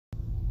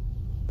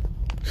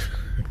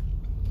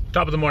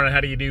Top of the morning,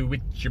 how do you do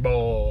with your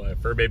boy?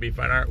 Fur Baby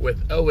Fine Art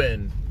with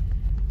Owen.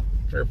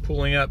 We're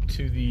pulling up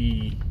to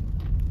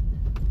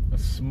a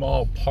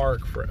small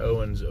park for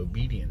Owen's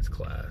obedience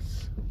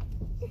class.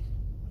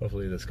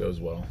 Hopefully this goes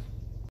well.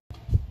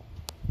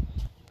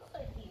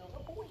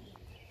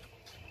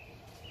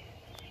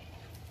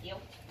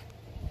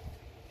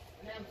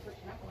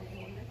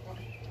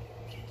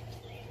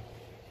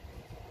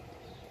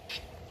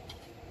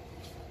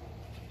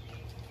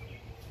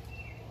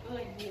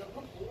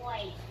 Good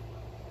boy.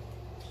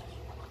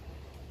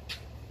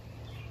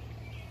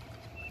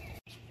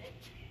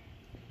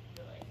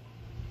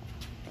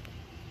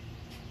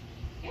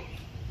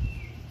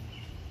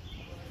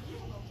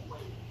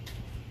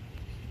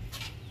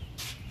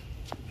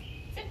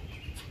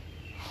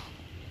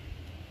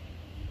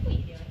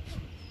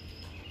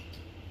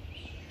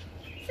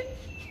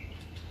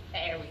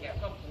 There we go,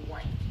 good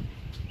boy.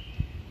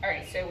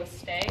 Alright, so with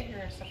stay, you're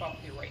going to step off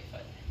with your right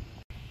foot.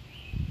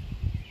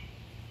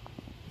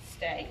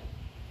 Stay.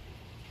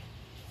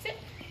 Sit.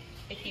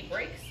 If he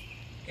breaks,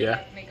 you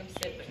have to make him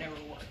sit, but no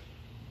reward.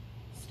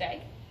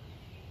 Stay.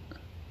 Good,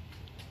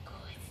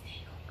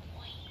 stay, good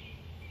boy.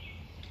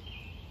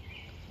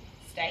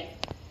 Stay.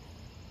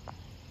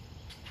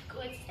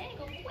 Good, stay,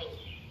 good boy.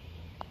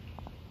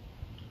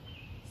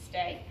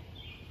 Stay.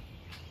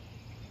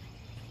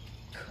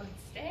 Good,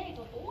 stay,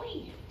 good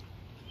boy.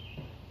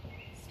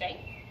 Stay.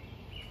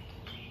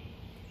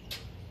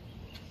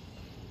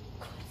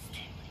 Good,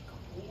 stay,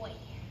 good boy.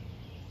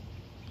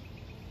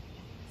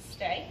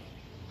 Stay.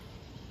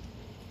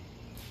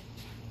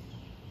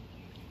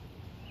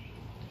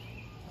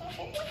 Good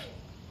boy.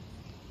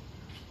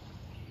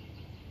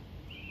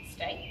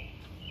 Stay.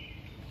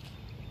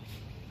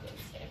 Good,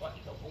 stay,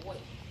 good boy.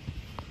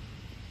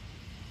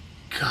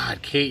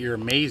 God, Kate, you're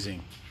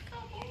amazing.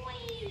 Good boy.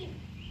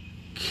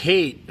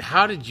 Kate,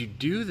 how did you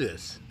do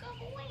this? Good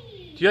boy.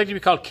 Do you like to be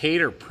called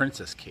Kate or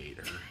Princess Kate?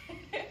 Or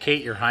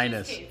Kate, your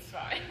highness? Kate's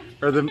fine.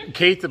 Or the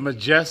Kate, the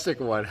majestic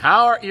one?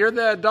 You're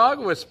the dog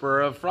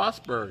whisperer of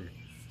Frostburg.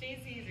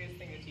 Stay's the easiest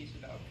thing to teach a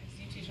dog, because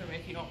you teach them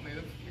if you don't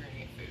move, you're going to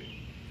get food.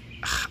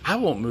 I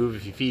won't move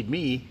if you feed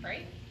me.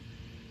 Right?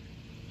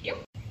 Yep.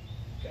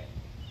 Okay.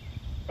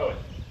 Owen.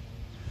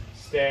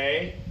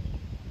 Stay.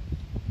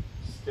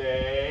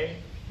 Stay.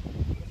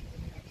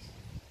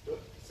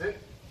 Sit.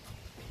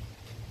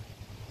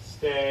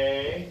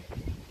 Stay.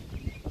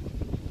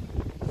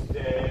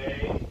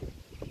 Stay.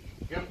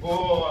 Good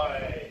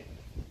boy.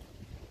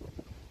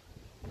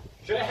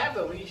 Should I have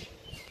the leash?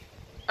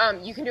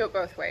 You can do it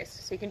both ways.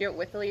 So you can do it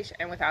with the leash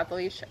and without the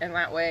leash, and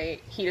that way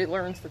he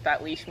learns that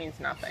that leash means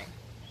nothing.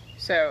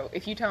 So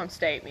if you tell him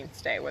stay, it means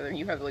stay, whether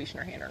you have the leash in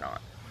your hand or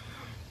not.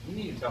 You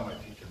need to tell my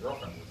future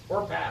girlfriends this.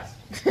 Or past.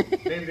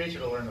 Maybe they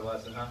should have learned a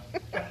lesson, huh?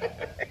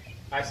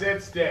 I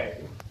said stay.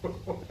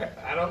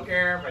 I don't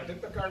care if I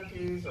took the car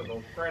keys or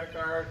the credit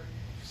card.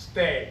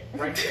 Stay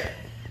right there.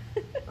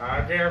 I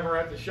don't care if we're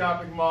at the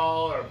shopping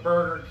mall or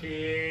Burger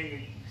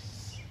King.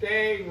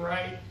 Stay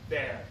right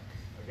there.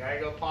 I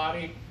gotta go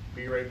potty.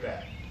 Be right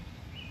back.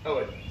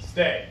 Owen,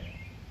 stay.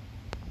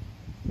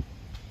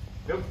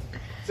 Nope.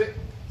 Sit.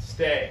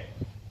 Stay.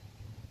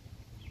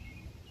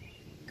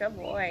 Good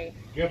boy.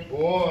 Good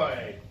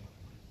boy.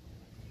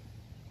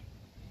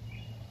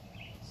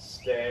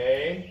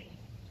 Stay.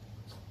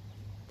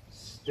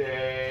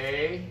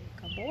 Stay.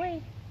 Good boy.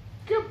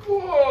 Good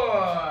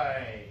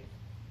boy.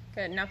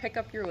 Good. Now pick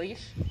up your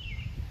leash.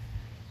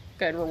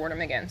 Good. Reward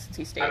him again since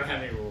he stayed. I don't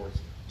have any rewards.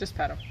 Just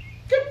pet him.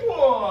 Good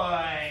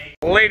boy.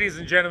 Ladies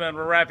and gentlemen,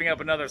 we're wrapping up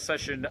another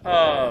session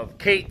of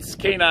K8's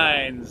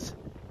K9s.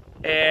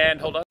 And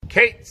hold on.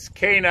 K8's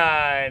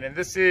K9. And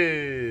this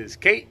is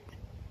Kate.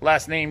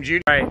 Last name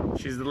Judy. All right.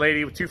 She's the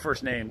lady with two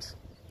first names.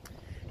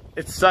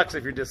 It sucks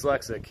if you're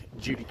dyslexic.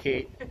 Judy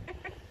Kate.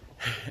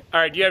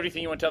 All right. Do you have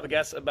anything you want to tell the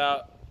guests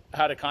about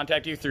how to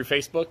contact you through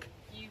Facebook?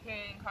 You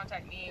can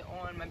contact me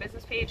on my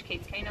business page,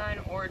 K8's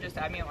K9, or just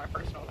add me on my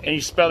personal page. And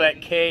you spell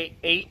that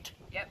K8?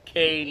 Yep.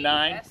 K9?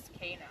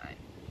 K8SK9.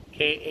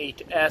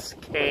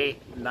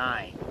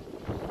 K8SK9.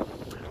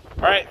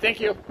 All right, thank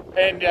you.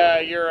 And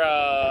you're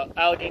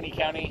Allegheny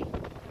County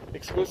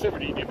exclusive, or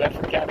do you do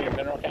Bedford County or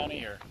Mineral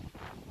County, or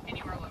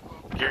Anywhere local.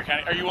 Geary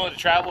County? Are you willing to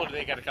travel, or do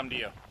they got to come to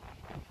you?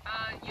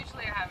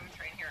 Usually I have them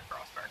train here at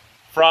Frostburg.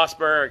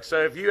 Frostburg.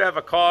 So if you have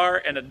a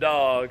car and a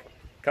dog,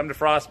 come to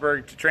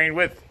Frostburg to train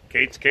with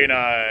K8's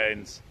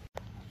K9s.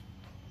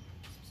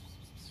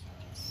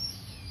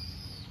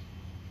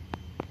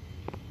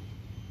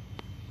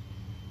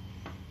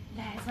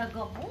 That's a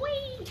good boy.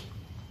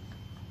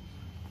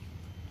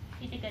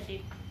 He's a good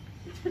dude.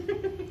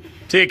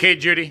 See you, Kate,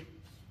 Judy.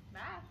 Bye.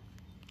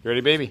 You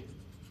ready, baby?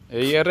 Are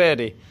you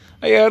ready?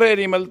 Are you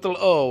ready, my little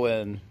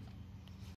Owen?